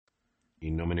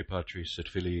In nomine Patris et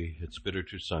Filii et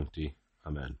Spiritus Sancti.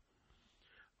 Amen.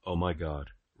 O my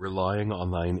God, relying on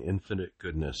thine infinite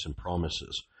goodness and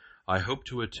promises, I hope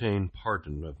to attain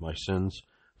pardon of my sins,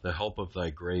 the help of thy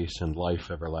grace and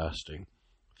life everlasting,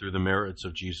 through the merits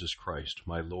of Jesus Christ,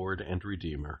 my Lord and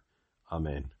Redeemer.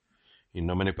 Amen. In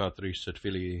nomine Patris et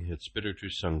Filii et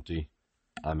Spiritus Sancti.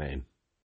 Amen.